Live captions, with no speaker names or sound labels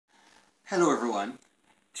Hello everyone.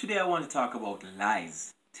 Today I want to talk about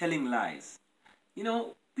lies, telling lies.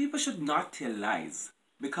 People should not tell lies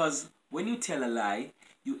because when you tell a lie,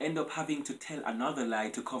 you end up having to tell another lie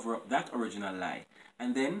to cover up that original lie.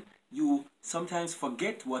 And then you sometimes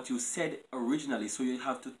forget what you said originally, so you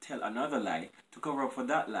have to tell another lie to cover up for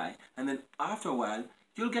that lie. And then after a while,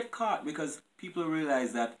 you'll get caught because people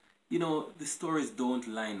realize that, the stories don't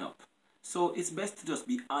line up. So it's best to just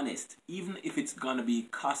be honest, even if it's gonna be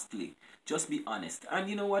costly. Just be honest, and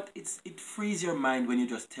you know what? It frees your mind when you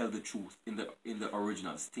just tell the truth in the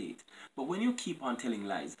original state. But when you keep on telling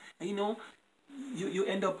lies, and you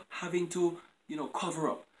end up having to cover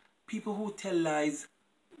up. People who tell lies,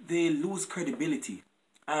 they lose credibility,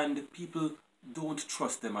 and people don't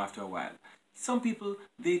trust them after a while. Some people,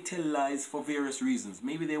 they tell lies for various reasons.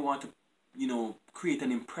 Maybe they want to create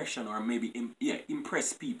an impression, or maybe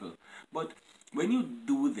impress people. But when you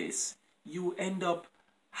do this, you end up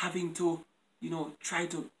having to try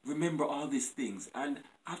to remember all these things, and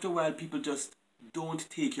after a while people just don't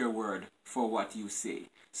take your word for what you say.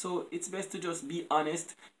 So it's best to just be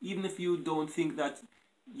honest. Even if you don't think that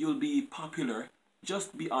you'll be popular,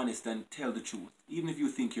 just be honest and tell the truth, even if you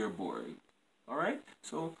think you're boring. All right,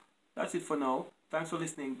 so that's it for now. Thanks for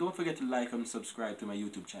listening. Don't forget to like and subscribe to my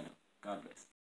YouTube channel. God bless.